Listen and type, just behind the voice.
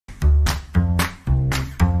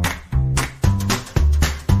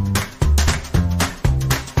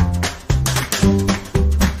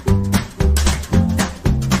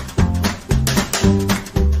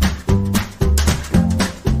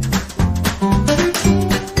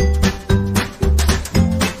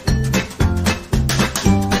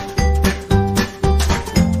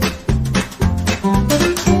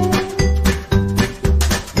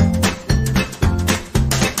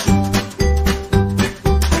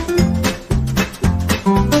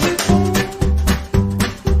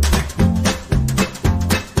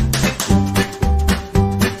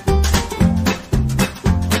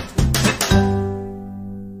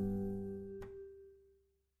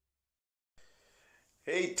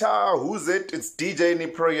Hey Ta, who's it? It's DJ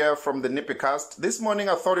Nipro here from the NippyCast. This morning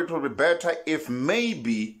I thought it would be better if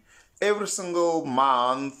maybe every single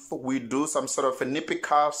month we do some sort of a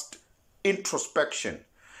NippyCast introspection.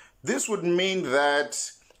 This would mean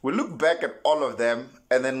that we look back at all of them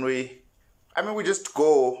and then we just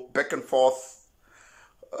go back and forth,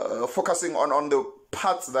 focusing on the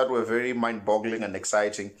parts that were very mind-boggling and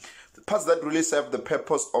exciting. The parts that really serve the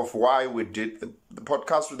purpose of why we did the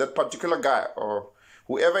podcast with that particular guy or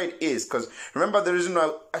whoever it is. Because remember, the reason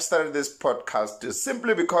why I started this podcast is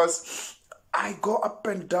simply because I go up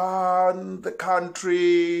and down the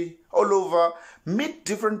country, all over, meet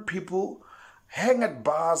different people, hang at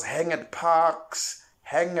bars, hang at parks,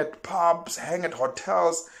 hang at pubs, hang at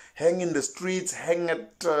hotels, hang in the streets, hang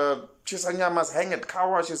at chisanyamas, hang at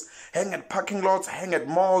car washes, hang at parking lots, hang at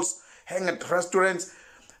malls, hang at restaurants.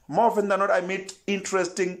 More often than not, I meet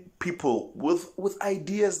interesting people with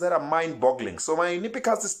ideas that are mind-boggling. So my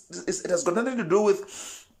NippyCast it has got nothing to do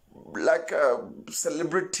with like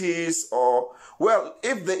celebrities or, well,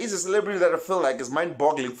 if there is a celebrity that I feel like is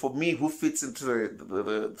mind-boggling for me who fits into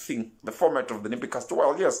the format of the NippyCast,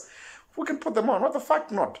 well, yes, we can put them on. What the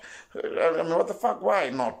fuck not? What the fuck, why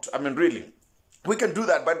not? Really. We can do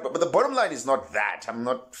that, but the bottom line is not that. I'm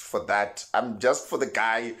not for that. I'm just for the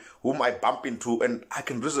guy whom I bump into, and I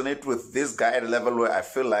can resonate with this guy at a level where I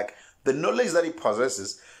feel like the knowledge that he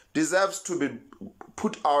possesses deserves to be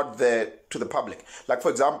put out there to the public. Like, for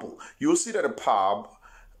example, you'll sit at a pub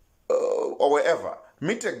or wherever,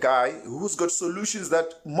 meet a guy who's got solutions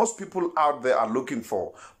that most people out there are looking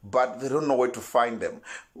for, but they don't know where to find them.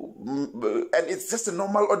 And it's just a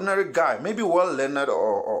normal, ordinary guy, maybe well-learned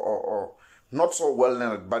or not so well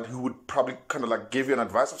learned, but he would probably kind of like give you an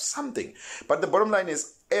advice of something. But the bottom line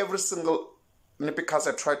is, every single NippyCast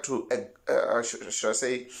I try to,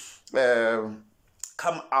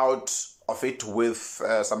 come out of it with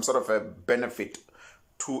some sort of a benefit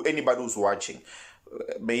to anybody who's watching.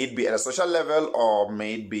 May it be at a social level or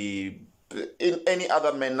may it be in any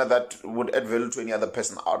other manner that would add value to any other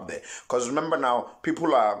person out there. Because remember now,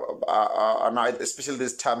 people are now, especially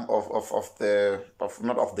this time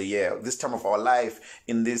this time of our life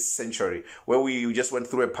in this century, where we just went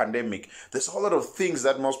through a pandemic. There's a whole lot of things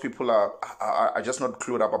that most people are just not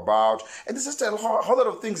clued up about, and there's just a whole lot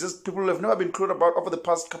of things that people have never been clued about over the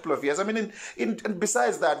past couple of years. And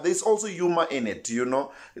besides that, there's also humor in it. Humor,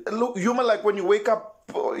 like when you wake up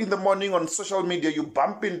in the morning on social media, you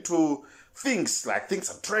bump into things are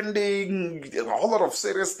trending, a whole lot of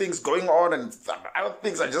serious things going on, and other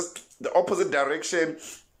things are just the opposite direction.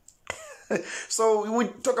 So we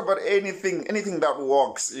talk about anything that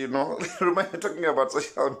works, talking about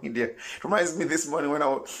social media. Reminds me this morning when I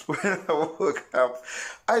woke up,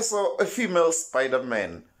 I saw a female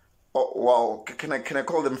Spider-Man. Oh, wow, can I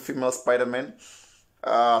call them female Spider-Man?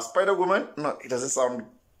 Spider-Woman? No, it doesn't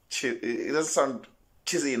sound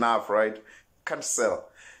cheesy enough, right? Can't sell.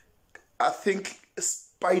 I think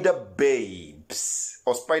Spider Babes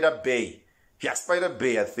or Spider Bay. Yeah, Spider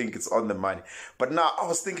Bay, I think it's on the money. But now I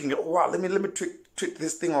was thinking, wow, let me tweet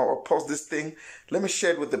this thing or post this thing. Let me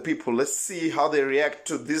share it with the people. Let's see how they react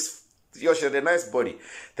to this. She had a nice body.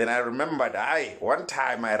 Then I remembered, one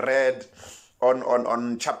time I read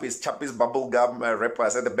on Chappie's bubblegum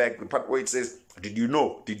rappers at the back, the part where it says, Did you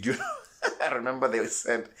know? I remember they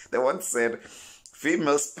once said,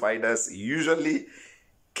 female spiders usually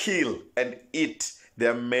kill and eat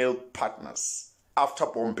their male partners after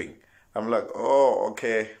pumping. I'm like, oh,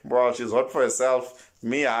 okay. Well, she's hot for herself.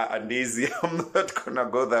 Me, and easy. I'm not gonna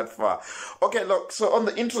go that far. Okay, look. So on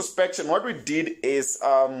the introspection, what we did is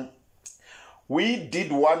we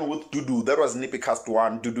did one with Dudu. That was NippyCast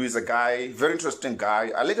 1. Dudu is a guy, very interesting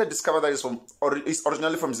guy. I later discovered that he's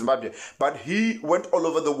originally from Zimbabwe, but he went all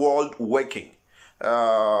over the world working.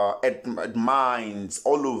 At mines,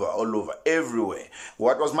 all over, everywhere.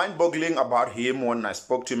 What was mind-boggling about him when I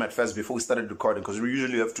spoke to him at first before we started recording, because we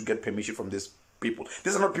usually have to get permission from these people.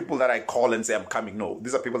 These are not people that I call and say I'm coming. No,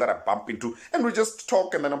 these are people that I bump into and we just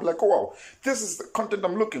talk, and then I'm like, oh wow, this is the content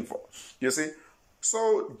I'm looking for. You see?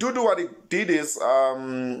 So Dudu, what he did is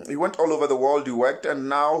he went all over the world, he worked, and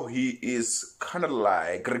now he is kind of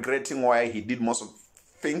like regretting why he did most of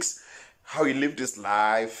things, how he lived his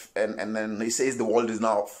life, and then he says the world is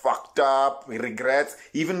now fucked up. He regrets,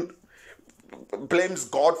 he even blames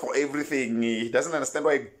God for everything. He doesn't understand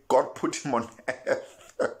why God put him on earth.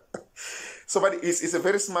 So, but he's a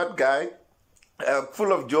very smart guy,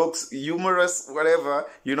 full of jokes, humorous, whatever,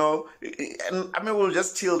 and we'll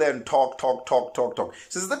just chill there and talk. So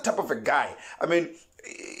he's that type of a guy.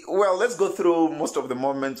 Well, let's go through most of the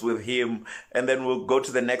moments with him, and then we'll go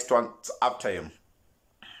to the next one after him.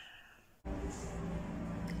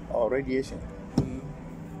 Oh, radiation.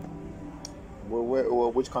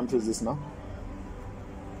 Which country is this now?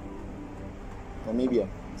 Namibia,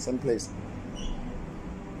 same place.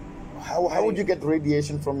 How would you get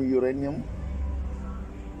radiation from uranium?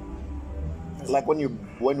 Like when you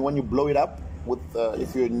blow it up with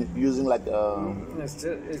if you're using like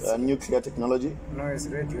nuclear technology? No, it's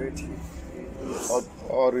radioactive.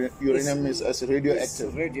 Or uranium is radioactive.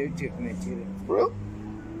 It's radioactive material. Bro?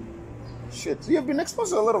 Shit. You've been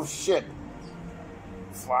exposed to a lot of shit.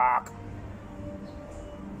 Fuck.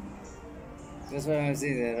 That's why I'm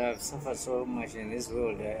saying that I've suffered so much in this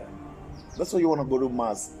world. That's why you want to go to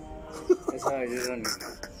Mars. That's why I just don't.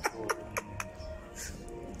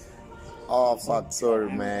 Oh fuck! Sorry,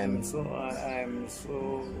 man.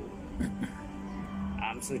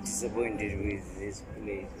 I'm so disappointed with this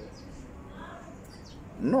place.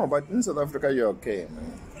 No, but in South Africa you're okay,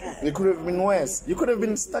 man. You could have been worse. You could have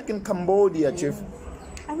been stuck in Cambodia, Chief.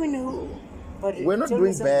 I mean, but we're not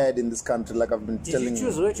doing bad in this country, like I've been telling you. Did you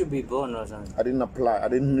choose where to be born or something? I didn't apply. I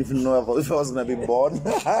didn't even know if I was gonna be born.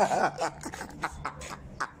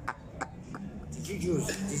 Did you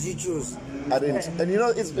choose? I didn't. And you know,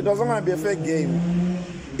 it wasn't gonna be a fair game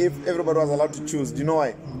if everybody was allowed to choose. Do you know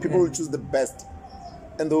why? People will choose the best,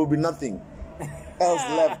 and there will be nothing else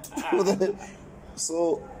left.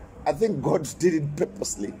 So I think God did it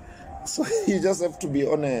purposely. So you just have to be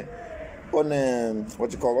on an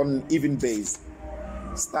even base.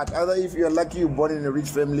 Start either if you're lucky you're born in a rich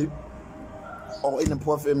family or in a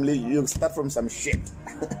poor family, you start from some shit.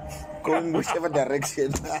 Going whichever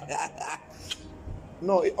direction.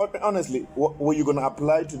 No, honestly, were you gonna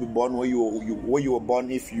apply to be born where you were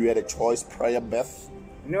born if you had a choice prior birth?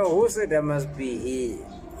 No, who said that must be here?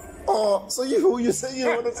 Oh, so you say you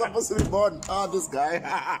weren't supposed to be born? Ah, this guy.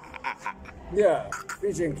 Yeah,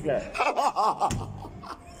 fish and clap.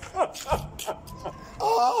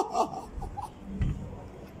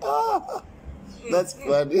 That's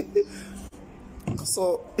funny.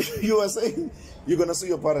 So you were saying you're gonna sue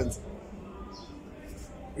your parents?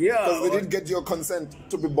 Yeah, because they didn't get your consent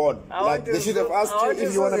to be born. Like they should have asked you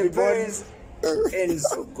if you want to be born. And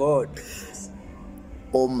so God.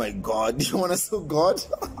 Oh my God! You want to sue God?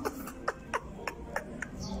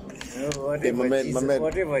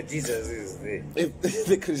 Whatever Jesus is there. If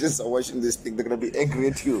the Christians are watching this thing, they're gonna be angry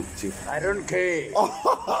at you, Chief. I don't care.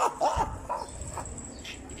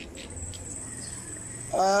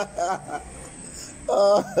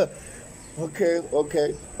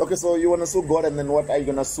 Okay. So you wanna sue God, and then what are you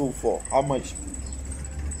gonna sue for? How much?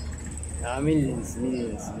 Millions.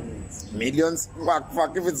 Millions?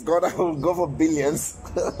 Fuck! If it's God, I will go for billions,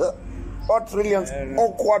 or trillions,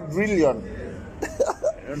 or quadrillion.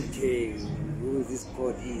 I don't care who this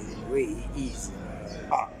God is and where he is.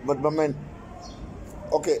 But my man,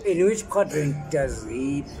 okay. In which quadrant does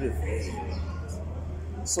he prevail?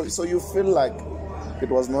 So you feel like it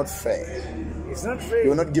was not fair? It's not fair. You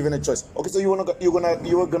were not given a choice. Okay, so you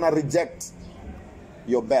were gonna reject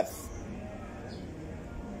your birth.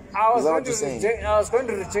 I was going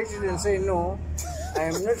to reject it and say no. I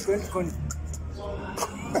am not going to.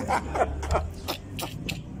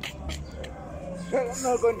 I'm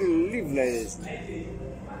not going to live like this.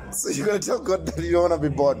 So you're gonna tell God that you don't want to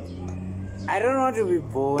be born? I don't want to be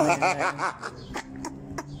born.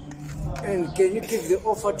 And can you give the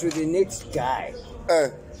offer to the next guy?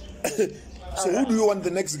 So who do you want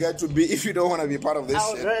the next guy to be if you don't want to be part of this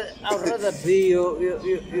shit? I would rather be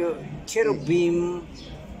your cherubim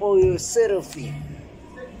or your seraphim.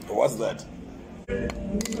 What's that?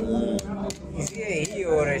 Is he a he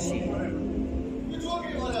or a she?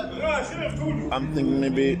 I'm thinking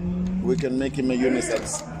maybe we can make him a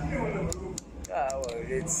unisex. Well,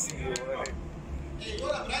 let's see what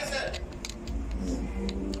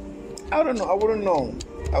I don't know. I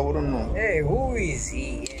wouldn't know. Hey, who is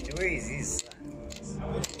he and where is his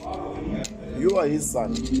son? You are his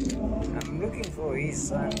son. I'm looking for his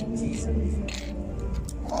son, Jesus.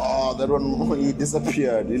 Oh, that one, he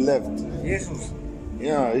disappeared. He left. Jesus.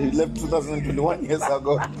 Yeah, he left 2021 years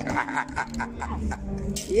ago.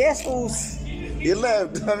 Jesus. He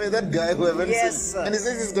left. I mean, that guy who haven't Yes, seen. sir. And he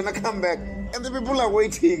says he's gonna come back. And the people are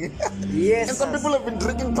waiting. Yes. And some people have been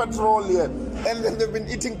drinking petrol here. And then they've been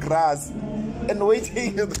eating grass. And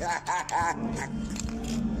waiting.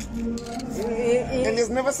 And he's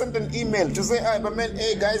never sent an email to say, but man,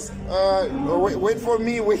 hey guys, wait for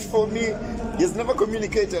me. He's never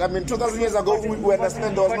communicated. I mean, 2,000 years ago, we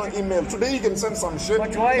understand there was no email. Today, he can send some shit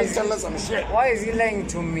and tell us some shit. Why is he lying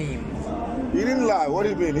to me? He didn't lie. What do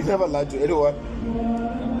you mean? He never lied to anyone.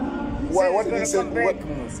 Why? What did he say? What?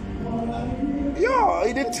 Yeah,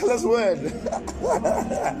 he didn't tell us when.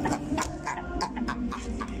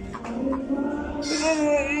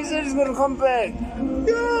 he's gonna come back.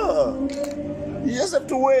 Yeah. You just have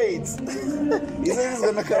to wait. He says he's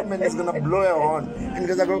gonna come and he's gonna blow a horn. And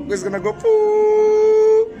he's gonna go,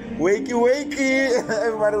 poo, wakey, wakey.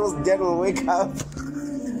 Everybody who's dead will wake up.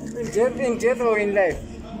 In death or in life?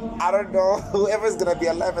 I don't know. Whoever's gonna be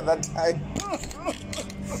alive at that time.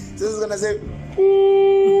 So he's gonna say,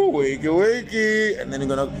 ooh, wakey, wakey. And then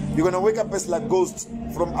you're gonna wake up as like ghosts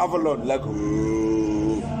from Avalon, like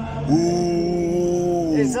ooh, ooh.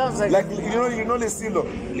 It sounds like you know Lesilo.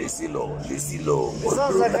 It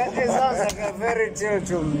sounds like a fairy tale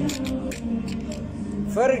to me.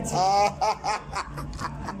 Fairy tale.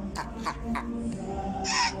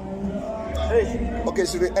 Okay,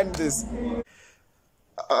 should we end this?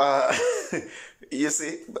 You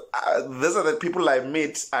see, these are the people I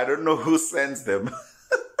meet. I don't know who sends them.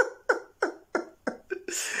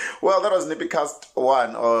 Well, that was NippyCast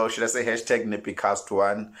 1, or should I say hashtag NippyCast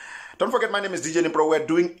 1. Don't forget, my name is DJ Nipro. We're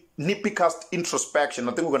doing NippyCast Introspection.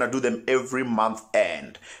 I think we're going to do them every month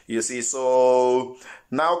end. You see, so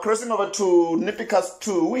now crossing over to NippyCast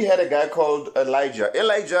 2, we had a guy called Elijah.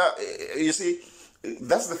 Elijah, you see,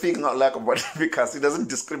 that's the thing I like about NippyCast. It doesn't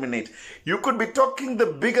discriminate. You could be talking the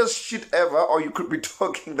biggest shit ever, or you could be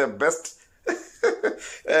talking the best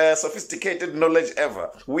sophisticated knowledge ever.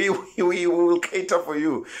 We will cater for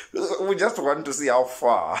you. We just want to see how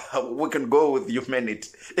far we can go with humanity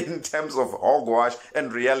in terms of hogwash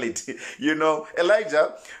and reality. You know,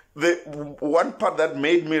 Elijah, the one part that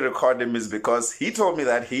made me record him is because he told me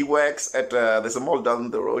that he works at there's a mall down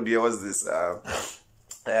the road. There was this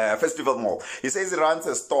festival mall. He says he runs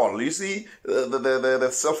a stall. You see the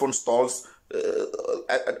cell phone stalls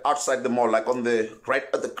outside the mall, like on the right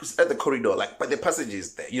at the corridor, like by the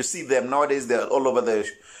passages there. You see them nowadays. They're all over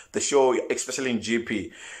the show, especially in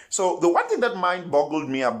GP. So the one thing that mind boggled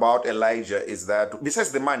me about Elijah is that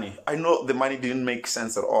besides the money, I know the money didn't make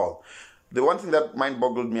sense at all. The one thing that mind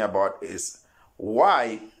boggled me about is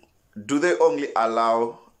why do they only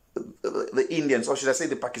allow the Indians, or should I say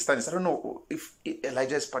the Pakistanis? I don't know if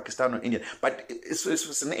Elijah is Pakistan or Indian, but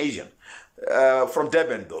it's an Asian from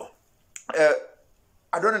Durban though.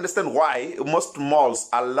 I don't understand why most malls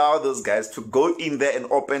allow those guys to go in there and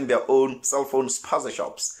open their own cell phone spaza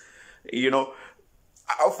shops. You know,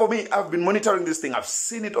 for me, I've been monitoring this thing. I've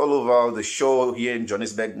seen it all over the show here in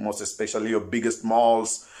Johannesburg, most especially your biggest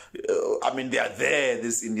malls. I mean, they are there.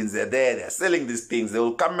 These Indians, they're there. They're selling these things. They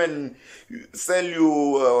will come and sell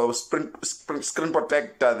you screen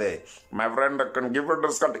protector there. My friend, I can give you a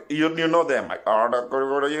discount. You know them. Like,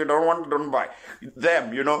 oh, you don't want, don't buy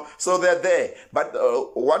them, you know. So they're there. But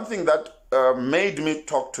one thing that made me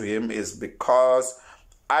talk to him is because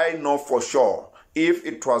I know for sure if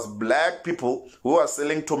it was black people who are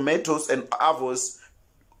selling tomatoes and avos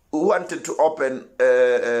who wanted to open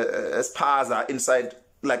a spaza inside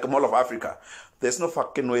like a Mall of Africa, there's no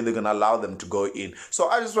fucking way they're gonna allow them to go in. So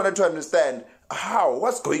I just wanted to understand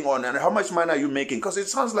what's going on and how much money are you making? Because it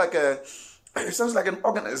sounds like an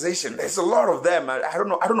organization. There's a lot of them. I don't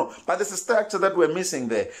know, but there's a structure that we're missing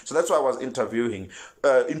there. So that's why I was interviewing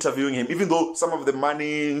him, even though some of the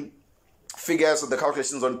money figures or the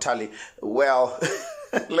calculations on tally. Well,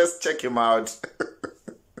 let's check him out.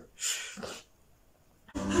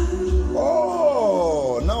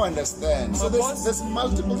 Oh, now I understand. So there's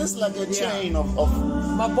multiple. There's like a chain of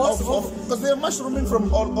because they're mushrooming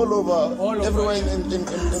from all over, everywhere in the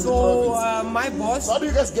province. My boss. So how do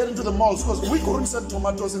you guys get into the malls? Because we couldn't sell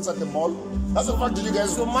tomatoes inside the mall. That's the fact that you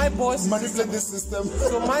guys. So my boss manipulate this system.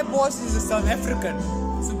 So my boss is a South African.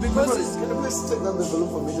 So because can you please take down the balloon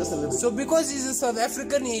for me just a little bit? So because he's a South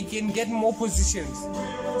African, he can get more positions.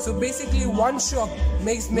 So basically, one shop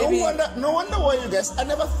makes maybe. No wonder why you guys. I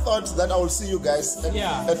never thought that I would see you guys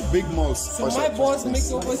at big malls. So my boss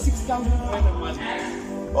makes over 6,000 rand a month.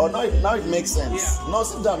 Oh, now it makes sense. Yeah. No,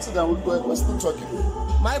 sit down. We're still talking.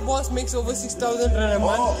 My boss makes over 6,000 rand a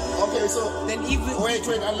month. Oh, okay. So then even wait.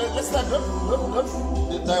 Let's start.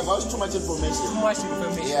 Don't divulge too much information. Too much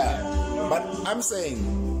information. Yeah. But I'm saying,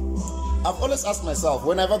 I've always asked myself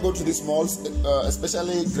whenever I go to these malls,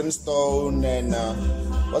 especially Greenstone and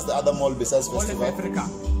what's the other mall besides Festival?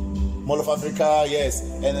 Mall of Africa, yes,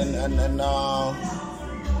 and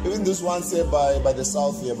even this ones here by the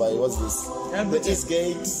south here, by what's this? The East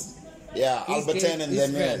Gate, yeah, Alberton, and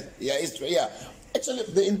then yeah. Actually,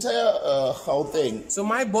 the entire whole thing. So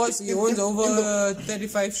my boss, he owns over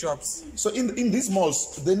 35 shops. So in these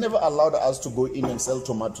malls, they never allowed us to go in and sell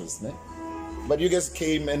tomatoes, né? But you guys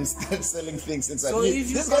came and started selling things inside. So if you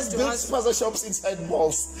these guys built spaza shops inside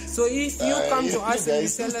malls. So if you come to us and you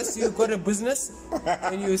tell us you got a business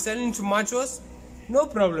and you're selling tomatoes, No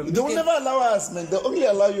problem. They will never allow us, man. They only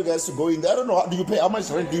allow you guys to go in there. I don't know, how do you pay? How much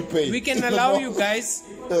rent do you pay? We can allow you guys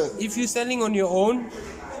if you're selling on your own.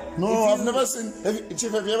 No, I've never seen.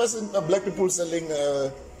 Chief, have you ever seen black people selling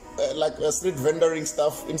like street vendoring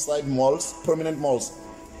stuff inside malls, prominent malls?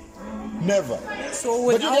 Never. So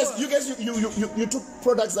but you guys, you took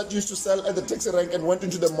products that you used to sell at the taxi rank and went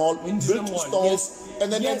into the mall, built stalls,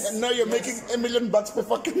 and then and now you're making $1 million per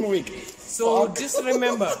fucking week. So just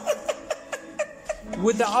remember,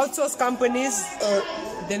 with the outsourced companies,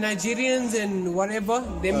 the Nigerians and whatever,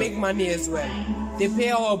 they make money as well. They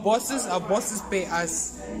pay our bosses pay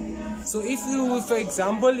us. So if you, for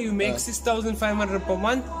example, you make 6,500 per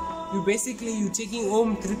month, you're taking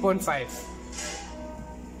home 3.5.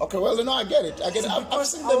 Okay, well, you know, I get it. So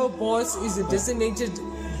because our boss is a designated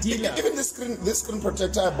dealer. Even this screen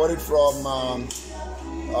protector, I bought it from.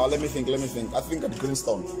 Let me think. I think at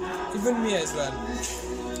Greenstone. Even me as well.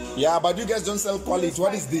 Yeah, but you guys don't sell quality.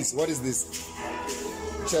 What is this?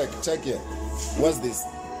 Check here. What's this?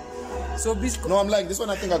 So no, I'm lying. This one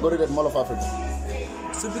I think I got it at Mall of Africa.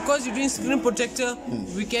 So because you're doing screen protector,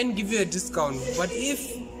 we can give you a discount. But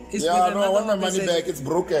if it's I want my money back. It's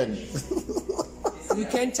broken. We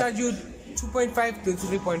can charge you 2.5 to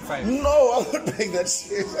 3.5. No, I won't pay that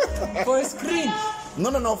shit. For a screen.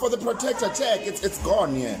 No. For the protector, check. It's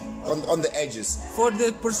gone here on the edges. For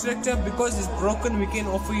the protector, because it's broken, we can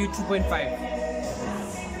offer you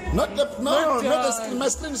 2.5. Not the screen. My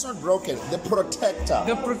screen is not broken. The protector.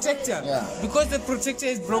 The protector. Yeah. Because the protector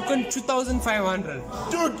is broken, 2,500.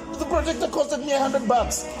 Dude, the protector costed me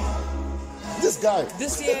 $100. This guy.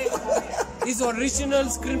 This year is original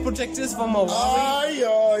screen protectors from our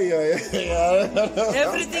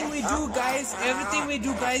Everything we do, guys,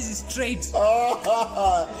 is straight.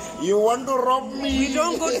 You want to rob me? We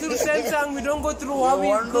don't go through Samsung. We don't go through Huawei. You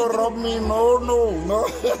want to rob me? No.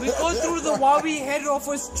 We go through the Huawei head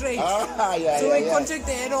office straight. So we contact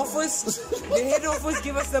the head office. The head office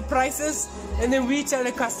give us the prices, and then we tell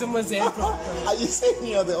the customers. Are you saying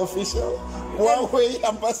you're the official Huawei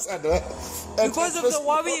ambassador? Because of the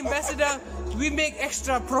Huawei ambassador, we make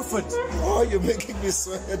extra profit. Oh, you're making me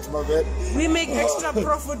sweat, my man. We make extra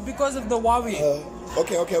profit because of the Huawei.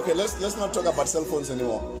 Okay. Let's not talk about cell phones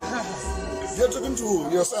anymore. You're talking to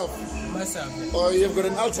yourself. Myself. Or you've got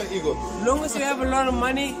an alter ego. Long as you have a lot of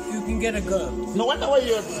money, you can get a girl. No wonder why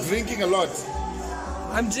you're drinking a lot.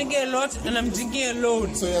 I'm drinking a lot and I'm drinking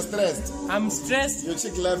alone. So you're stressed? I'm stressed. Your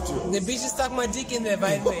chick left you. The bitch stuck my dick in the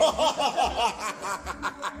vine.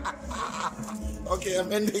 Okay,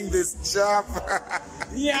 I'm ending this sharp.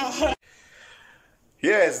 Yeah.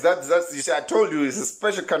 Yes, that's you see, I told you he's a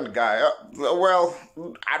special kind of guy. Well,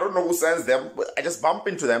 I don't know who sends them, but I just bump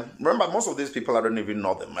into them. Remember, most of these people, I don't even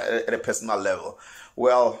know them at a personal level.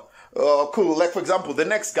 Well, cool. Like, for example, the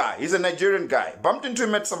next guy, he's a Nigerian guy. Bumped into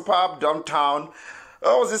him at some pub downtown.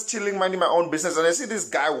 I was just chilling, minding my own business, and I see this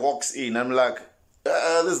guy walks in. I'm like,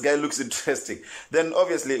 this guy looks interesting. Then,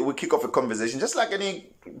 obviously, we kick off a conversation, just like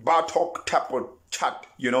any bar talk, tap, or chat,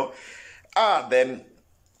 you know. Then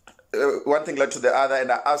one thing led to the other,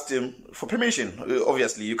 and I asked him for permission.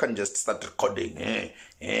 Obviously, you can't just start recording,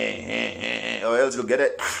 or else you'll get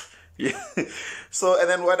it. Yeah. So, and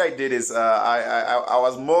then what I did is I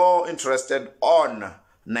was more interested on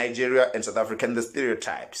Nigeria and South Africa and the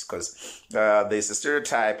stereotypes, because there's a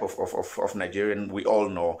stereotype of Nigerian we all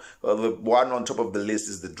know. The one on top of the list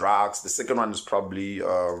is the drugs. The second one is probably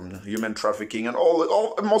human trafficking and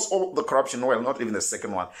almost all the corruption. Well, not even the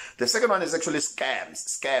second one. The second one is actually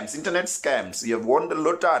scams, internet scams. You have won the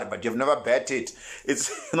lottery, but you've never bet it.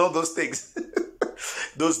 It's those things.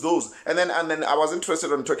 those and then I was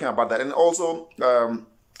interested in talking about that, and also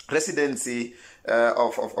residency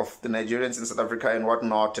of the Nigerians in South Africa and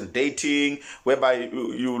whatnot, and dating, whereby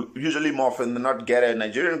you usually more often than not get a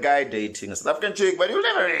Nigerian guy dating a South African chick, but you'll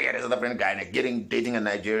never really get a South African guy dating a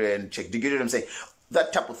Nigerian chick. Do you get what I'm saying?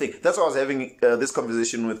 That type of thing. That's why I was having this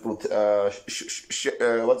conversation with what's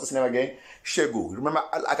his name again? Shegu. Remember,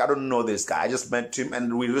 I don't know this guy. I just met him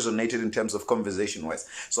and we resonated in terms of conversation-wise.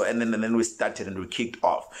 So, and then we started and we kicked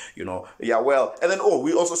off, Yeah, well, and then,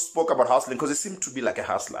 we also spoke about hustling because he seemed to be like a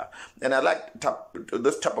hustler. And I like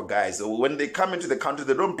those type of guys. When they come into the country,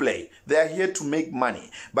 they don't play. They are here to make money.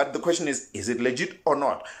 But the question is it legit or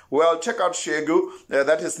not? Well, check out Shegu.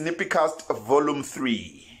 That is NippyCast Volume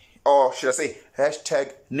 3. Or should I say,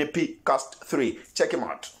 #NippyCast3. Check him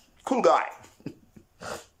out. Cool guy.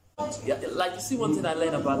 Yeah, like you see one thing I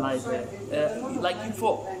learned about life, like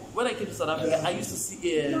before, when I came to South Africa, I used to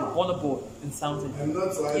see a Bonner boy in Sounding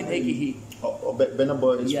in AKA. Benner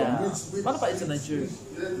Boy is from? Bonner is in Nigeria.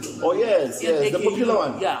 Oh yes, the popular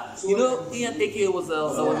one. Yeah, you know, Ian AKA was a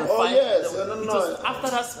fight. Oh yes, It was after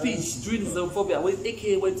that speech during xenophobia, when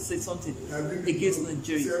AKA went to say something against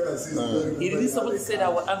Nigeria. He didn't supposed to say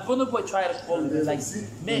that word. And Bonner Boy tried to call him like,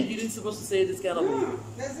 man, you didn't supposed to say this kind of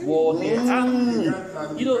word here.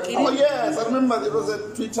 And, you know, yes, I remember it was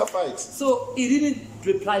a Twitter fight. So he didn't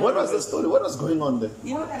reply. What was the story? What was going on there?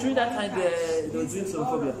 You know, during that time they were doing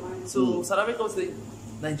xenophobia. So South Africa was saying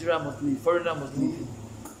Nigeria must leave, foreigner must leave.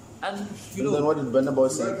 And you know, then what did Benner Boy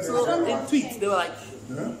say? So in tweets they were like,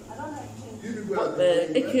 but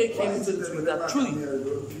the AKA came into the tweet that truly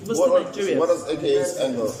Muslim Nigeria. What was AKA's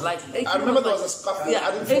angle? Like AKA I remember there was a scuffle.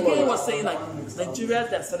 Yeah, AKA was saying like Nigerians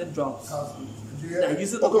they're selling drugs. They're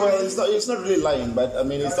using okay, well, it's not really lying, but I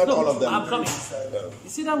mean, it's not all of them. I'm coming. You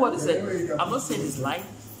see that what he said? I'm not saying it's lying.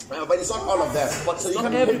 But it's not all of them. But so it's you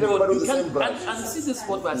not can hit everybody with the same and brush. this is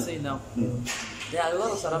what we're saying now. There are a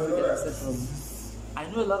lot of South Africans that said drugs. I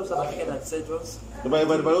know a lot of South Africans that said drugs. But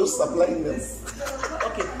who's supplying them?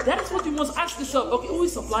 Okay, that is what you must ask yourself. Okay, who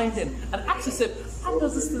is supplying them? And ask yourself, how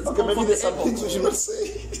does this thing come maybe from there's the some airport? things we should not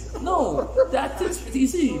say. No, there are things. You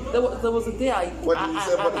see, there was a day I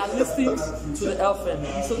listened to the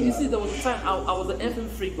FM. So you see, there was a time I was an FM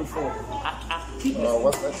freak before. I keep listening.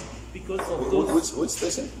 What's that? Because of those. Which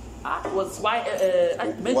station? Was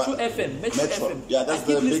Metro FM. Metro FM. Yeah, that's I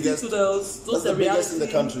keep the biggest. To those that's the biggest in the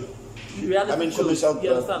country. Reality I mean, show. commercial.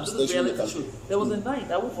 You understand? This is Station reality show. There was a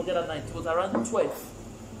night. I won't forget that night. It was around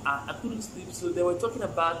 12. I couldn't sleep, so they were talking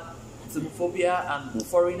about xenophobia and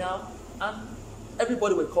foreigner, and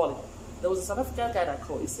everybody were calling. There was a South African guy that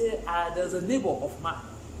called. He said, "There's a neighbor of mine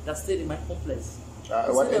that stayed in my complex."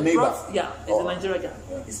 What, a neighbor? Yeah, he's a Nigerian guy.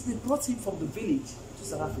 Yeah. He said they brought him from the village to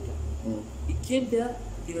South Africa. He came there.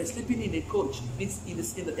 They were sleeping in a coach in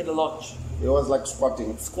the lodge. It was like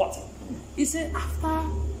squatting. He said after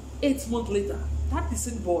 8 months later, that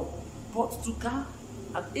decent boy bought 2 cars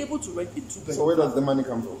and able to rent a 2-bedroom. So where does the money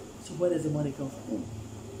come from? So where does the money come from?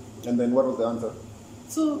 And then what was the answer?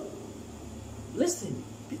 So, listen,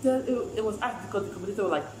 Peter, it was asked because the commentator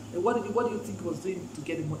was like, what do you think he was doing to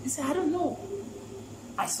get the money? He said, I don't know.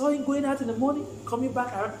 I saw him going out in the morning, coming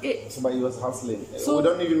back around 8. So, but he was hustling. So we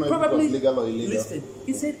don't even know if it was legal or illegal. Listen,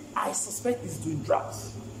 he said, I suspect he's doing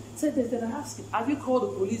drugs. He said, then I asked him, have you called the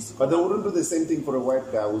police? But they wouldn't do the same thing for a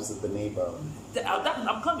white guy who's the neighbor.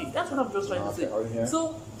 I'm coming. That's what I'm just trying to say. Okay.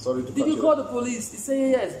 So, sorry to did you call the police? He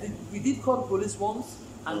said, yes. We did call the police once.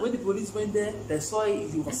 And when the police went there, they saw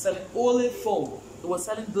he was selling only phone. He was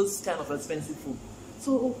selling those kind of expensive phone.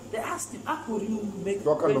 So they asked him, how could you make...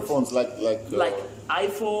 What kind of phones? Like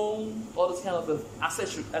iPhone, all those kind of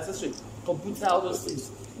accessory, computer, all those things.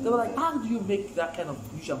 They were like, how do you make that kind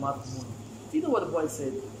of huge amount of money? Do you know what the boy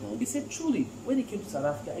said? He said, truly, when he came to South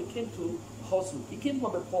Africa, he came to hustle. He came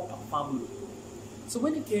from a poor family. So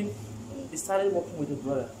when he came, he started working with his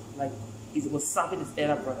brother. Like, he was serving his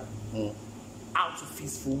elder brother. How to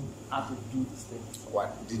fix phone, how to do this thing.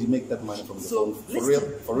 What? Did he make that money from the phone?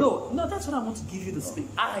 For real? No, that's what I want to give you the speak.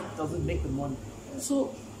 I doesn't make the money.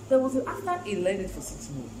 So there was after he learned it for 6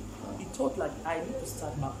 months, he thought like I need to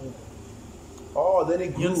start my own. Oh, then he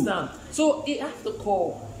grew. You understand? So he had to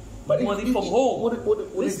call money from home.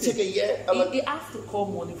 Would it take a year? He had to call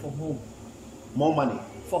money from home. More money?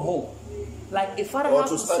 For home. Like a father had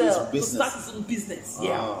to start his own business.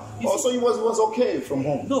 Yeah. So he was okay from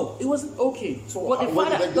home? No, it wasn't okay. So but the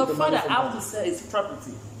father had to sell his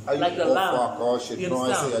property. Like the land. Oh shit. You no,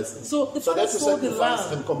 understand? I see. So the father sold the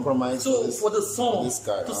land and compromise for the son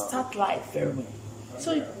guy, to start life very well.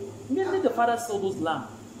 So immediately the father sold those land.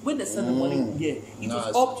 When they sent the money it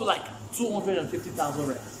was up to like 250,000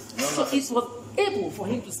 rand. So it was able for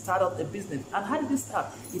him to start up a business. And how did he start?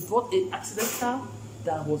 He bought an accident car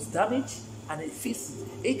that was damaged and he fixed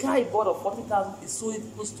it. A car he bought of 40,000, he sold it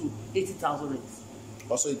close to 80,000 rands.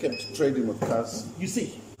 Also, he kept trading with cars. You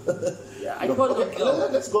see. Yeah,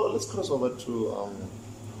 let's cross over to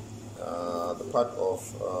the part of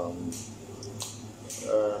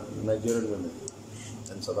Nigerian women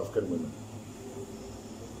and South African women.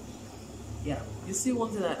 Yeah, you see one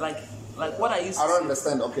thing like what I used to I don't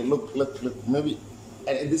understand. Okay, look, maybe,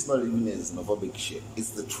 and this not even is xenophobic shit. It's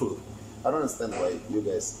the truth. I don't understand why you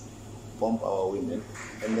guys pump our women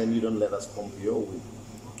and then you don't let us pump your women.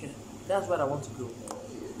 Okay, that's where I want to go.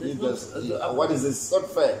 What is this? It's not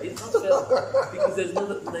fair. It's not fair because there's no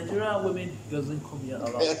Nigerian women doesn't come here a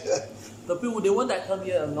lot. The one that come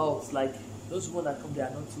here a lot, like those women that come there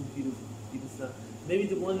are not too beautiful. maybe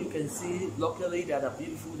the one you can see locally that are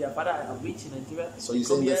beautiful, their father are rich in Nigeria. So you're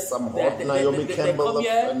saying there's some hot Naomi Campbell of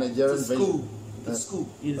a Nigerian school, to school,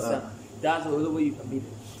 you understand? That's the only way you can meet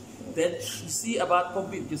it. Then you see about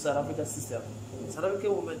comparing to South Africa system. South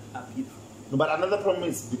African women are beautiful. No, but another problem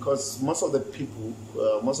is because most of the people,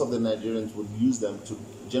 most of the Nigerians would use them to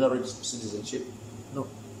generate citizenship. No.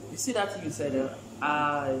 You see that thing you said,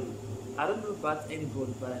 I don't know about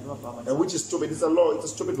anybody, but I know about myself. And which is stupid. It's a law. It's a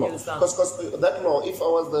stupid law. Because that law, if I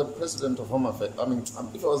was the president of Home Affairs,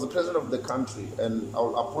 if I was the president of the country and I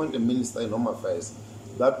will appoint a minister in Home Affairs,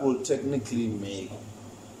 that will technically make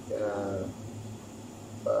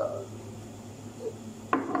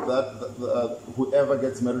whoever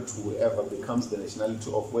gets married to whoever becomes the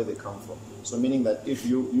nationality of where they come from. So meaning that if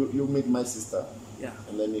you meet my sister,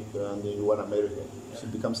 and then you want to marry her, she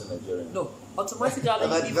becomes a Nigerian. No, automatically.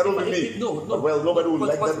 that will be me. No. Well, nobody will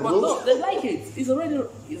like that rule. No, they like it. It's already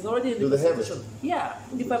in the constitution. Yeah.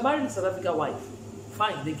 If I marry a South African wife,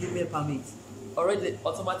 fine, they give me a permit. Already,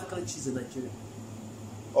 automatically she's a Nigerian.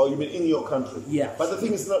 Oh, you mean in your country? Yeah. But the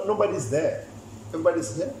thing is, nobody's there.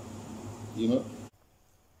 Everybody's here. You know.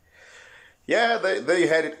 Yeah, there you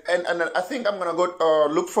had it. And I think I'm gonna go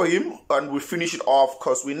look for him and we'll finish it off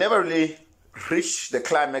because we never really reached the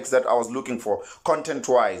climax that I was looking for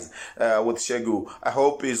content-wise with Shegu. I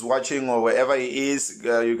hope he's watching or wherever he is.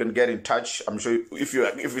 You can get in touch. I'm sure if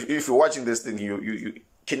you're watching this thing, you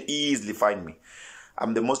can easily find me.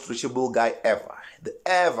 I'm the most reachable guy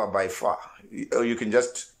ever by far. You can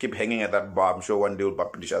just keep hanging at that bar. I'm sure one day we'll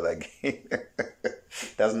bump into each other again.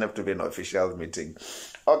 Doesn't have to be an official meeting.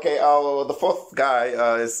 Okay, the fourth guy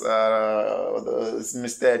is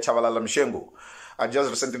Mr. Chabalala Mshengu. I just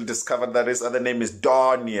recently discovered that his other name is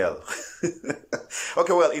Daniel.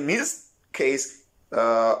 Okay, well, in his case,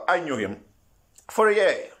 I knew him for a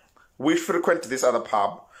year. We frequent this other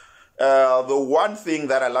pub. The one thing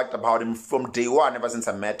that I liked about him from day one, ever since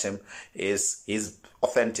I met him, is he's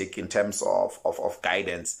authentic in terms of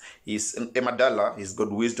guidance. He's an Emadala, he's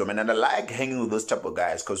got wisdom, and I like hanging with those type of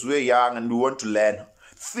guys because we're young and we want to learn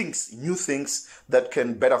new things that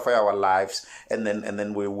can betterfy our lives, and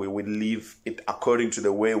then we live it according to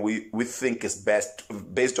the way we think is best,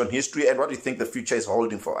 based on history and what we think the future is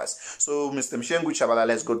holding for us. So Mr. Mshengu Chabalala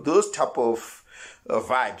has got those type of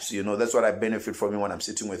vibes, you know. That's what I benefit from him when I'm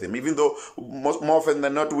sitting with him. Even though more often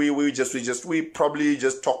than not, we probably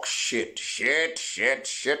just talk shit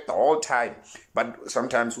the whole time. But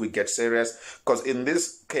sometimes we get serious, because in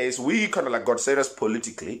this case we kind of like got serious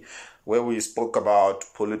politically, where we spoke about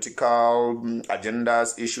political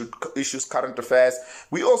agendas, issues, current affairs.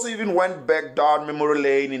 We also even went back down memory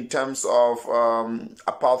lane in terms of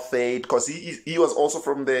apartheid, because he was also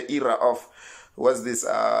from the era of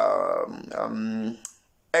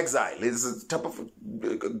exile. He's a type of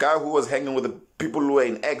guy who was hanging with the people who were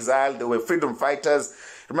in exile. They were freedom fighters.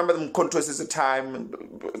 Remember them controversies at the time?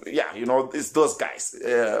 Yeah, you know, it's those guys.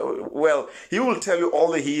 Well, he will tell you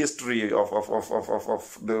all the history of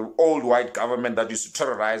the old white government that used to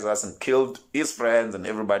terrorize us and killed his friends and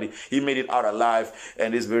everybody. He made it out alive,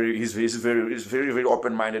 and he's very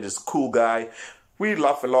open-minded. He's a cool guy. We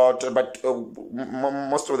laugh a lot, but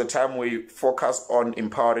most of the time we focus on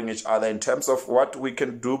empowering each other in terms of what we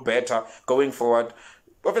can do better going forward,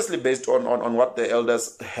 obviously based on what the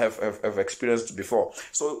elders have experienced before.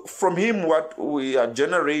 So from him, what we are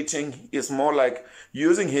generating is more like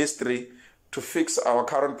using history to fix our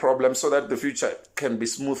current problems so that the future can be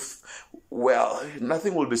smooth. Well,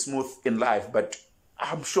 nothing will be smooth in life, but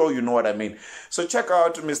I'm sure you know what I mean. So check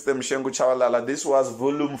out Mr. Mshengu Chabalala. This was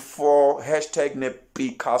volume 4,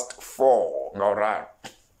 #NippyCast 4. All right.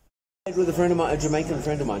 With a friend of mine, a Jamaican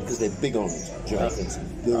friend of mine, because they're big on Jamaicans.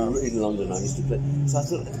 They're in London. I used to play. So I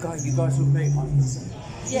thought, you guys would make one.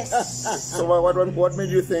 Yes. So what made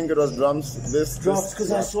you think it was drums? Drums,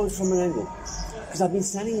 because I saw it from an angle. Because I've been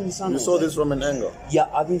standing in the sun. You saw this from an angle? Yeah,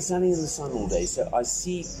 I've been standing in the sun all day, so I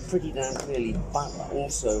see pretty damn clearly, but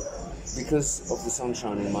also because of the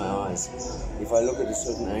sunshine in my eyes. If I look at a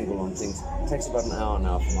certain angle on things, it takes about an hour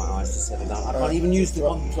now for my eyes to settle down. I can't even use the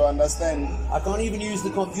to understand. I can't even use the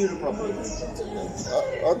computer properly.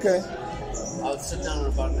 Okay. I'll sit down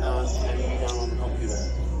in about an hour and be down on the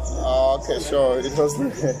computer. Okay, sure. It was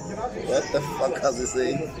what the fuck was he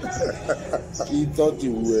saying? He thought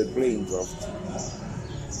you were playing drums.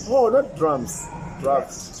 Oh, not drums.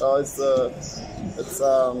 Drafts.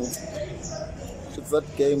 It's that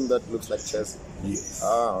game that looks like chess. Yes.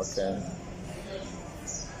 Ah, okay.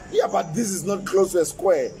 Yeah, but this is not close to a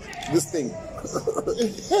square. This thing.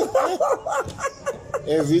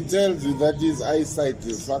 If he tells you that his eyesight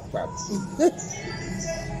is fucked up.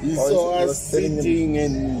 He Oh, saw he was us telling him- sitting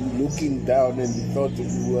and looking down, and he thought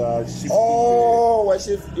we were shifting. Oh,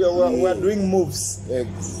 we're doing moves.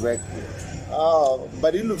 Exactly. Oh,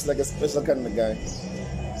 but he looks like a special kind of guy.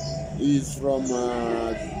 He's from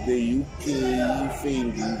the UK. He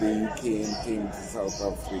failed in the UK and came to South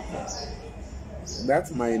Africa.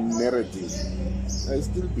 That's my narrative. I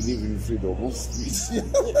still believe in freedom of speech.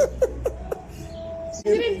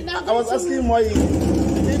 I was asking him why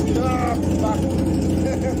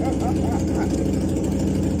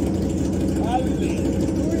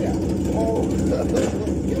Hallelujah. Oh,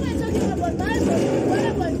 You were talking about Bible. What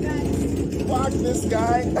about guys? fuck this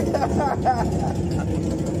guy.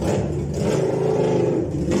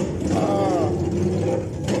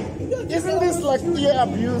 Isn't this like ear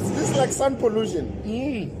abuse? This is like sun pollution.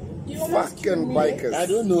 Fucking bikers. I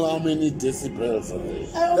don't know how many decibels are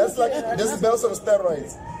there. That's like decibels on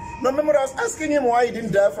steroids. No, remember I was asking him why he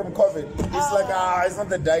didn't die from COVID. He's like, it's not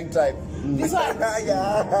the dying type. This one.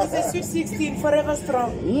 Yeah. It's a Swift 16, forever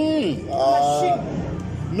strong. Machine.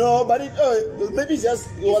 No, but maybe it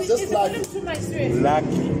was just It's lucky. too much stress.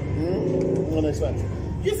 Lucky. No, next one.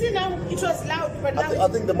 You see now, it was loud, but now I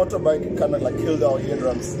think the motorbike kind of like killed our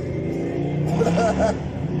eardrums.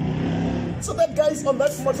 So that guy's on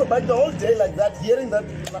that motorbike the whole day like that, hearing that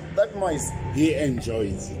noise He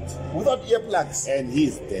enjoys it. without earplugs. And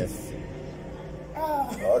he's deaf.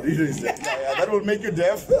 Oh, do you know he's deaf? Yeah, that will make you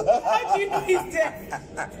deaf. how do you know he's deaf?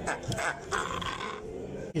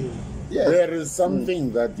 Yeah. There is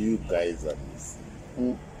something that you guys are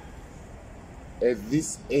missing. At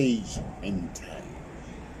this age and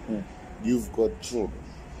time, you've got children.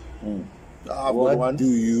 I've got What one. do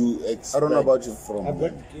you expect I don't know about you. from I've got,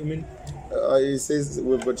 them? you mean, He says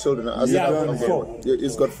we've got children. I said, Yeah, I've I've got got four. Yeah,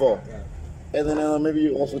 he's got 4. And then maybe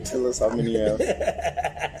you also tell us how many you have.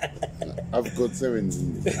 I've got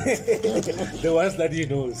 17. the ones that he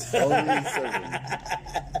knows. Only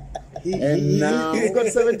 7. And now He's got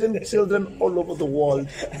 17 children all over the world.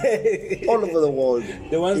 All over the world.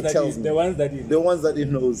 The ones He that tells he, me. the ones that he The ones that he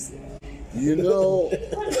knows. you know,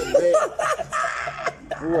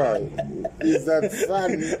 wow, is that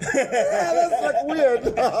funny? Yeah, that's like weird.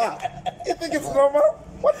 You think it's normal?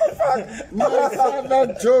 What the fuck? My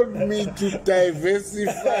father told me to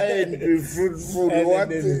diversify and be fruitful. And What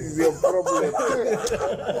then- is your problem?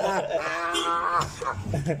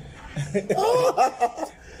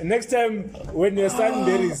 Next time when your son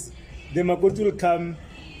marries, the Makoti will come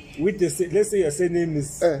with let's say your surname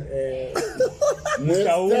is Next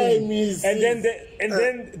time is and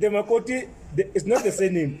then the Makoti, it's not the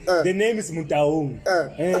surname. The name is Mutaung.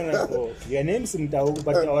 And I'm like, oh, your name is Mutaung,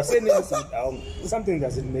 but our surname is Mutaung. Something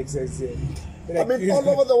doesn't make sense here. I mean, all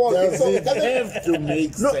over the world. Does So, it have to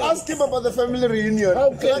make no, sense? ask him about the family reunion.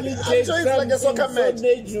 How can it I'm take sure it's like a something soccer so match.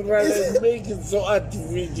 natural and make it so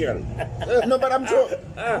artificial? No, but I'm sure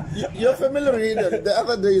your family reunion. The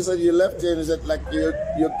other day you said you left here and you said like your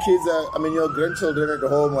kids your grandchildren at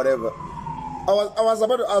home, whatever. I was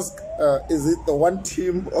about to ask, is it the one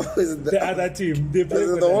team or is it the other team. They play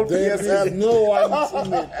Is it for the them. whole There PSL? is no one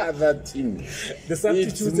team and other team. The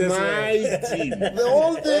substitutes It's as well. my team. The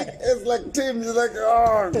whole thing is like teams. It's like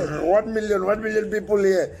 1 million people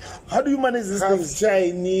here. How do you manage this Half thing?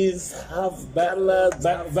 Chinese, half ballads,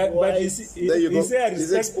 half But you white. see, There you you go. say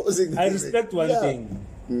He's exposing I this. respect one Yeah.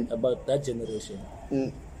 thing about that generation.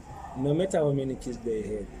 No matter how many kids they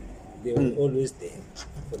had, they were always there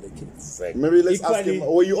for the kids. Maybe let's ask him.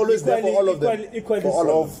 Were you always there for all of them? Equally For all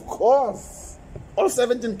so. of course. All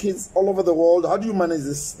 17 kids all over the world. How do you manage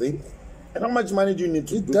this thing? And how much money do you need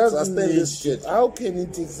to It do doesn't sustain need this shit? How can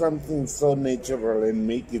it take something so natural and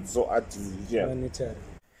make it so artificial? Monetary.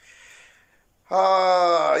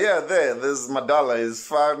 Yeah, this Madala is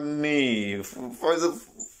funny.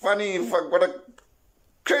 What a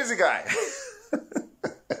crazy guy.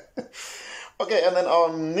 Okay, and then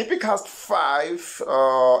on NippyCast 5,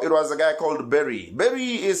 it was a guy called Barry.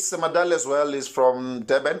 Barry is Madala as well, he's from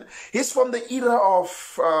Durban. He's from the era of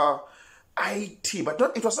IT, but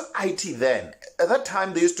it wasn't IT then. At that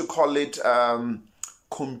time, they used to call it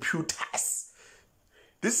computers.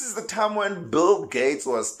 This is the time when Bill Gates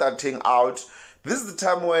was starting out. This is the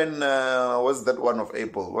time when, what's that one of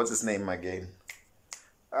Apple? What's his name again?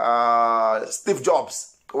 Steve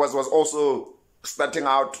Jobs was also starting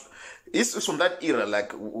out. It's from that era,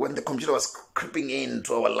 like when the computer was creeping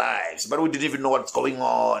into our lives, but we didn't even know what's going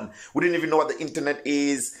on. We didn't even know what the internet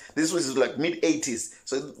is. This was like mid-80s.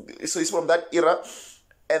 So it's from that era.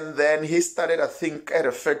 And then he started, I think, at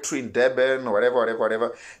a factory in Durban or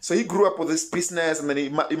whatever. So he grew up with this business, and then he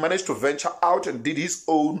managed to venture out and did his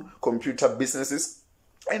own computer businesses.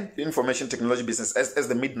 and information technology business as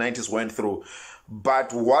the mid-90s went through.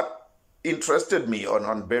 But what interested me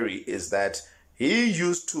on Barry is that he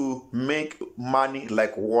used to make money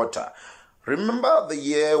like water. Remember the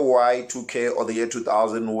year Y2K or the year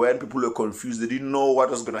 2000 when people were confused? They didn't know what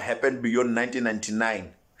was going to happen beyond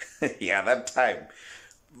 1999. Yeah, that time.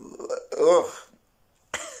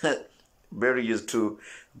 Barry used to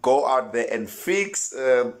go out there and fix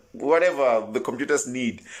whatever the computers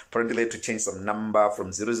need. Apparently, they had to change some number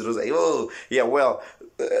from 000. Oh, yeah, well,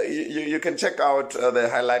 you can check out the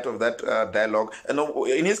highlight of that dialogue. And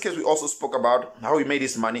in his case, we also spoke about how he made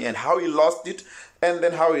his money and how he lost it, and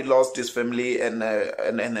then how he lost his family, and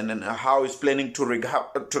how he's planning to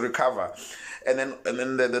recover. And then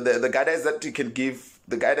the guidance that he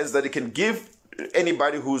can give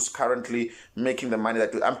anybody who's currently making the money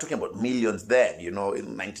that I'm talking about millions then, in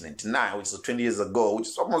 1999, which is 20 years ago, which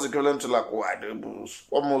is almost equivalent to like what,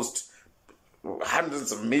 almost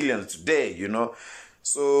hundreds of millions today,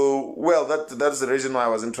 So, well, that's the reason why I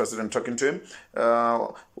was interested in talking to him.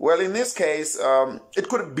 Well, in this case, it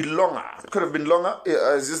could have been longer.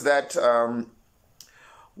 It's just that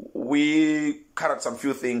we cut out some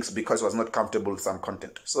few things because it was not comfortable with some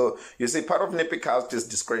content. So, you see, part of NippyCast is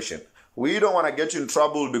discretion. We don't want to get you in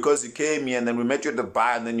trouble because you came here and then we met you at the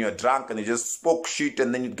bar and then you're drunk and you just spoke shit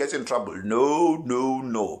and then you get you in trouble.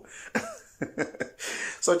 No.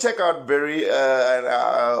 So check out Barry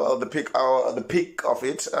the pic of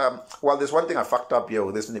it. Well, there's one thing I fucked up here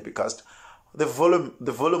with this NippyCast. The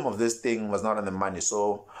volume of this thing was not on the money,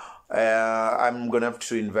 so I'm gonna have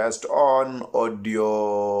to invest on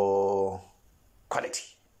audio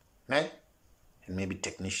quality, and maybe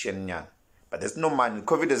technician, yeah. But there's no money.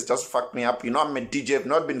 COVID has just fucked me up. I'm a DJ. I've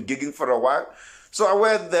not been gigging for a while. So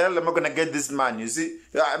where the hell am I going to get this money? You see?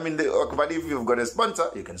 But if you've got a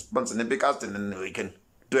sponsor, you can sponsor NippyCast and then we can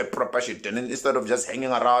do a proper shit. And then instead of just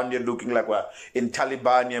hanging around here looking like we're in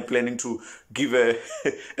Taliban, you're planning to give a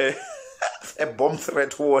bomb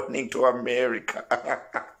threat warning to America.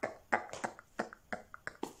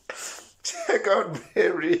 Check out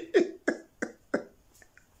Barry.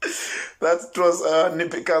 That was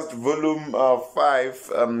NippyCast volume 5,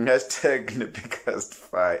 hashtag NippyCast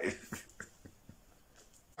 5.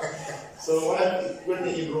 So when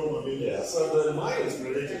the enrollment in there, so the Mayans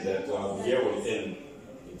predicted that the year will end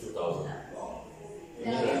in 2000.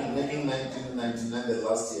 Maybe 1999, the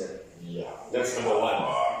last year. Yeah, that's number one.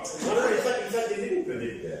 No, in fact, they didn't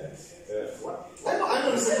predict that. What? I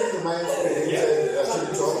know the Mayans predicted.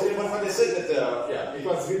 But they said that, it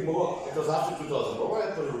was a bit more, it was after 2000. But what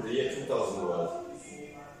happened with the year 2000 was,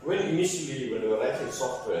 when they were writing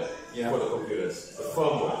software for the computers, the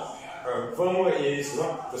firmware. Firmware is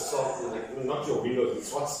not the software, not your Windows,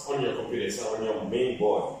 it's what's on your computer, it's on your main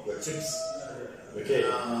board, the chips. Okay,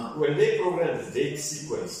 when they program the date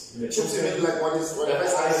sequence, the chips mean like what the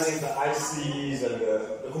ICs and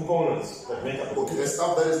the components that make up the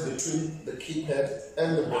stuff that is between the keypad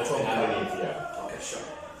and the bottom. Okay, sure.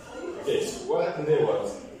 Okay, so what happened there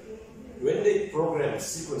was, when they program a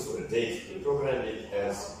sequence for a date, they program it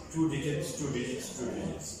as 2 digits.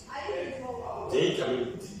 Date,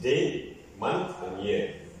 day, month, and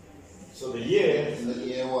year. So the year. And the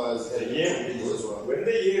year was. When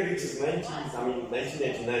the year reaches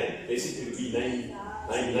 1999, basically it will be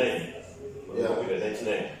 999. Yeah.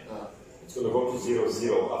 99. It's going to go to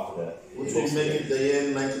 00 after that. Which will make it the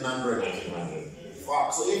year 1900.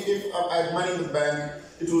 Fuck. So if I had money in the bank,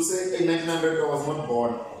 it will say in 1900 I was not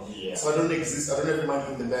born. Yeah. So I don't exist. I don't have money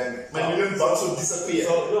in the bank. My $1 million will disappear.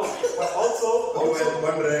 So no, but also, $1.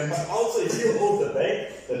 If you owe the bank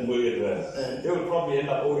that $1 million, they will probably end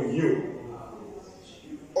up owing you.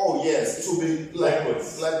 Oh yes, it will be like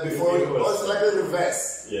before. It's like a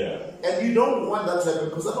reverse. Yeah. And you don't want that to happen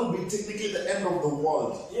because that will be technically the end of the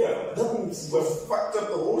world. Yeah. That means we've fucked up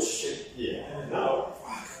the whole shit. Yeah. Now,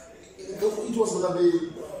 it was gonna be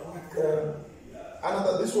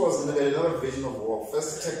this was gonna be another version of war.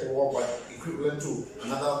 First tech war, but equivalent to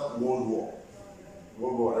another world war.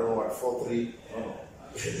 World War, I don't know what, 4-3. I don't know.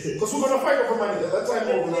 Because we're gonna fight over money. At that time,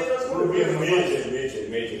 it would be a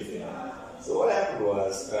major thing. So what happened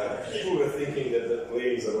was, people were thinking that the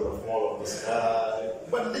planes are going to fall off the sky.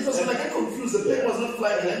 But it was when I get confused. The plane was not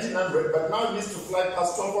flying in 1900, but now it needs to fly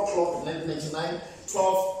past 12 o'clock in 1999,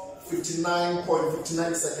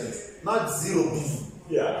 12:59.59 seconds. Now it's 0.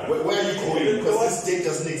 Yeah. Where are you going? Because this date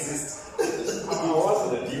doesn't exist. I was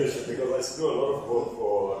in a dealership because I still do a lot of work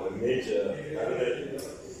for a major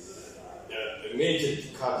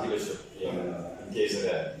car dealership in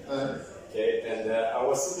KZN. Okay, and I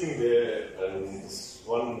was sitting there, and this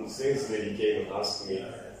one sales lady came and asked me,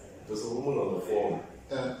 there's a woman on the phone.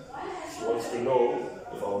 She wants to know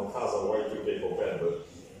if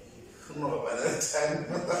time.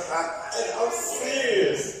 I'm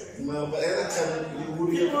serious. No, but at that time, you would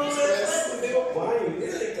People have stress. they were buying.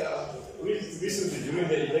 Recently, during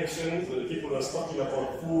the elections, when people were talking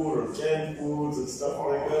about food or canned foods and stuff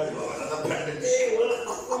like that, they were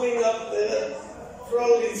pulling up there,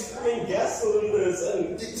 probably spraying gas cylinders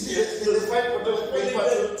and They fight for toilet paper.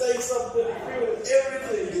 takes up the fuel,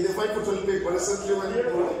 everything. They fight for toilet paper. Recently, when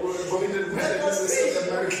going to the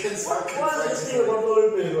Americans fucking Why is this thing fighting. about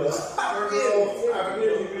toilet paper? I don't know.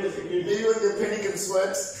 Maybe when they panic and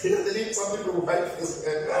sweat, they need something to wipe this.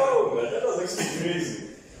 Oh man, that was actually crazy.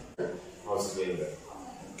 I was getting that.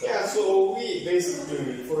 Yeah, so we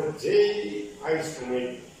basically, for a day, I used to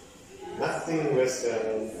make nothing less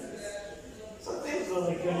than sometimes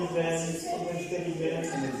like 20 bands, sometimes 30 bands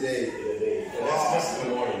In a day. in a day. And that's just in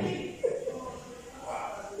the morning.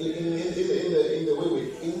 In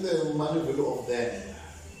the money value of then,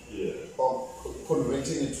 Yeah. of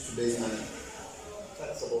converting it to today's money,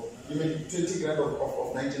 That's about, you mean 20 grand of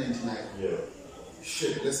 1999? yeah.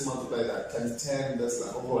 Shit, let's multiply that times 10. That's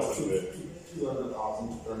like almost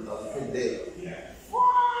 200,000 per day.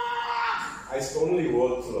 I used to only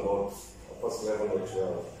work till about past 11 or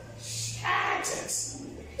 12.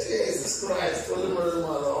 Jesus Christ, oh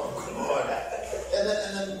God. And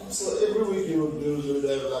then, so every week you would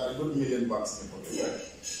have like a good $1 million in your pocket, right?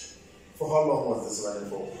 For how long was this running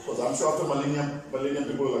for? Because I'm sure after millennium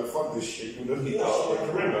people were like, fuck this shit, we don't need No, this but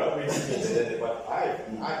shit. remember, we did it, but I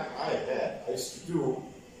used to do,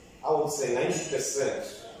 I would say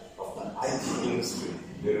 90% of the IT industry,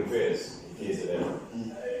 the repairs, KZN.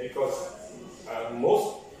 Because almost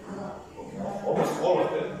all of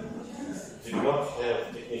them did not have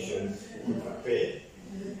technicians who could repair.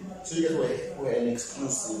 So you guys were an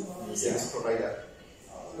exclusive service provider.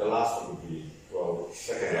 The last one would be, well,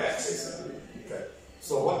 second last basically. Okay.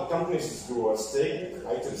 So what companies used to do was take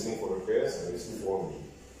items in for repairs and used to form me.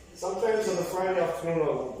 Sometimes on a Friday afternoon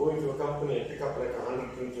I'll go into a company and pick up like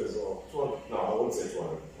 100 printers or 200, no, I won't say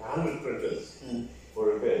 200, 100 printers for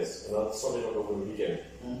repairs, and I'll sort it out over the weekend.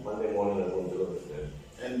 Monday morning I'll go and deliver to them.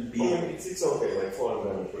 And It's okay, like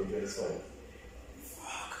 400 and printers, it's fine.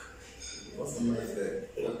 fuck. What's the math there?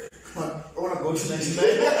 Okay. Come on, I want to go to 99.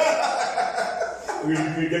 We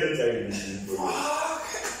get a time machine for you.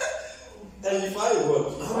 And if I work,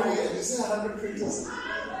 How many? You say 100 printers?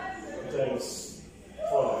 sometimes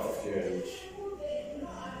 450 each.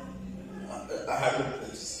 100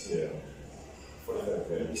 printers. Yeah. 45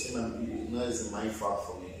 grand. You see, man, you know, it's a mind fuck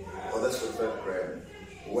for me. Oh, that's 45 grand.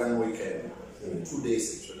 1 weekend. 2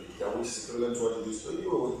 days actually. That which is equivalent to what you do. So you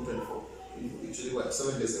were working 24. Actually, what?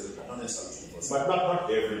 7 days a week. I don't know. But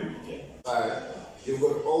not every weekend. You've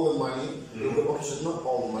got all the money. You've got, okay, not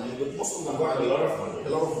all the money, but most of the I've got money. a lot of money. A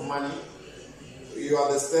lot of money. You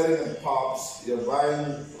are the staring at pubs. You're buying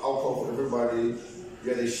alcohol for everybody.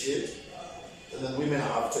 You're the shit. And then women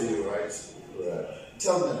are after you, right? Right.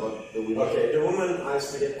 Tell me about the women. Okay, the woman I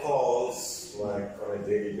used to get calls like on a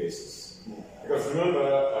daily basis. Because remember,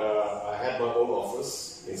 I had my own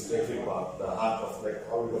office in Springfield Park, the heart of like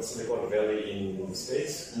how we got Silicon Valley in the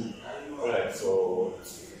States. Right, so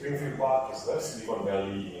Springfield Park is the Silicon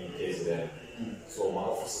Valley in KZN. So my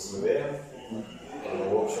offices were there, and my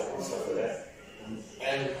workshop and stuff like that.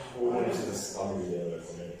 And women used to just come in there like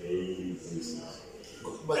on a daily basis.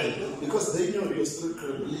 But because they know you're still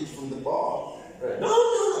credibility from the bar. Right.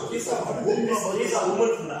 No. These are women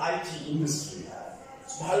from the IT industry.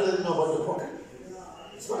 So how do they know about your pocket?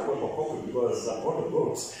 It's not about my pocket because I bought a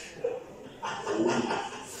boat.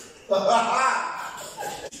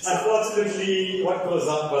 Unfortunately, what goes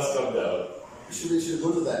up must come down. Should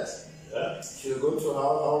go to that. Yeah? Should go to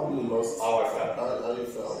how you lost. How I felt. How you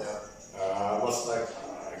felt, yeah. I must like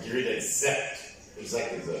give it exact. That's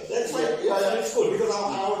why Yeah. it's cool because I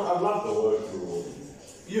love the word to.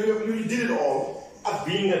 You did it all. I've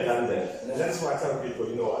been there, done that. And that's why I tell people,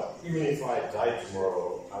 you know what, even if I die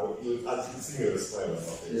tomorrow, I'll see me with a smile on my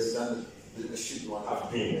face. You've done the shit you want.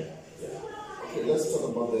 I've been there. Yeah. Okay, let's talk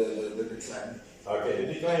about the decline. Okay,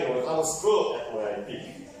 the decline was, I was still at my peak.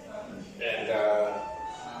 And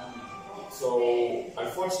so,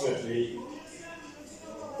 unfortunately,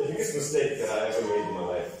 the biggest mistake that I ever made in my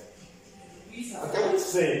life, I can't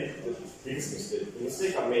say the biggest mistake. The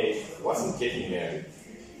mistake I made wasn't getting married.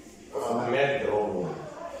 Because I married the wrong woman.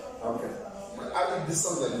 Okay. But this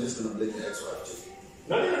sounds like you're just going to blame your ex-wife, too.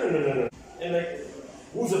 No. And like,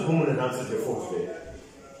 who's a woman that answered your phone today?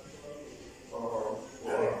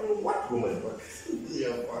 What woman?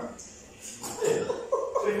 Yeah, fine.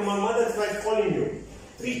 Like my mother tried calling you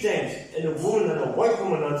 3 times, and a woman and a white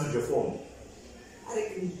woman answered your phone. I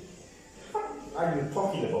reckon, what are you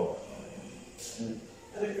talking about?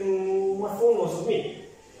 I reckon, what my phone was with me.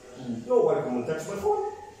 No white woman touched my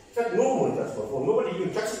phone. In fact, no one touched my phone. Nobody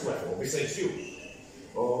even touches my phone besides you.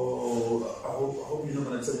 Oh, I hope you're not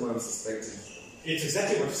going to tell me what I'm suspecting. It's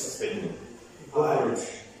exactly what you're suspecting. Go for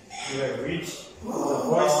it. You have reached the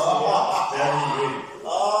voice very good.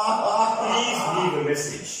 Please leave a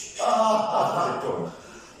message after the tone.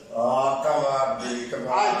 Oh, come on, baby, come on.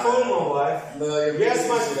 I told my wife, No, here's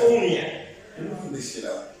my phone here. You're making this shit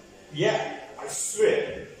up. Yeah, I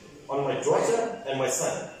swear. On my daughter and my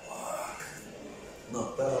son.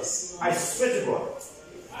 No, that was... I swear to God.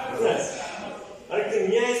 Yes. I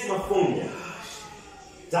reckon here is my phone here.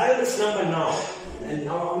 Dial this number now. And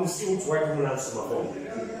I want to see which white woman answers my phone.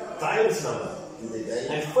 Dial this number.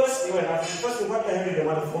 And first you ask, first what the hell did the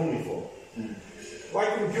mother phone me for? Why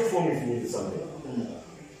couldn't you phone me if you needed something?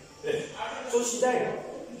 Yeah. So she died.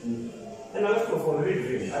 And I left my phone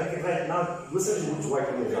really. I reckon right now, listen to which white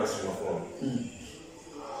woman is answering my phone.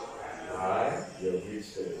 Hi, you have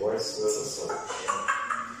reached the voice versus song.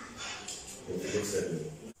 And she looks at me.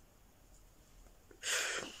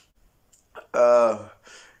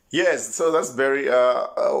 Yes, so that's very,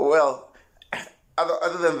 well,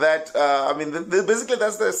 other than that, I mean, basically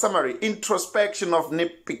that's the summary. Introspection of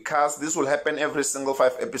NippyCast. This will happen every single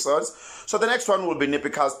 5 episodes. So the next one will be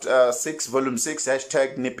NippyCast 6, Volume 6,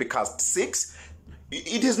 hashtag NippyCast 6.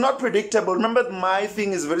 It is not predictable. Remember, my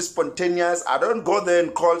thing is very spontaneous. I don't go there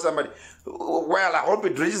and call somebody. Well, I hope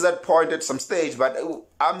it reaches that point at some stage, but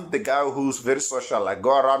I'm the guy who's very social. I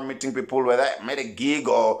go around meeting people, whether I made a gig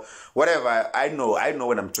or whatever. I know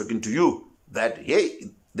when I'm talking to you that,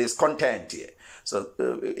 hey, there's content here. So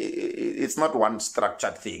it's not one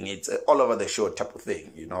structured thing. It's all over the show type of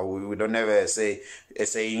thing. You know, we don't ever say a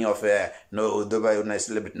saying of, no,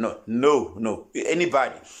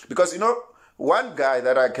 anybody. Because, you know, one guy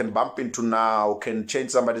that I can bump into now can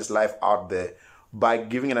change somebody's life out there by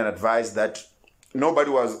giving an advice that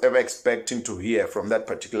nobody was ever expecting to hear from that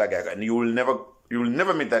particular guy. And you will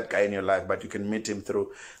never meet that guy in your life, but you can meet him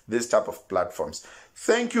through this type of platforms.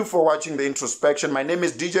 Thank you for watching the introspection. My name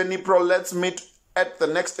is DJ Nipro. Let's meet at the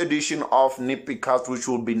next edition of NippyCast, which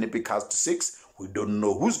will be NippyCast 6. We don't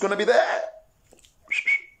know who's going to be there.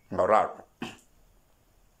 All right.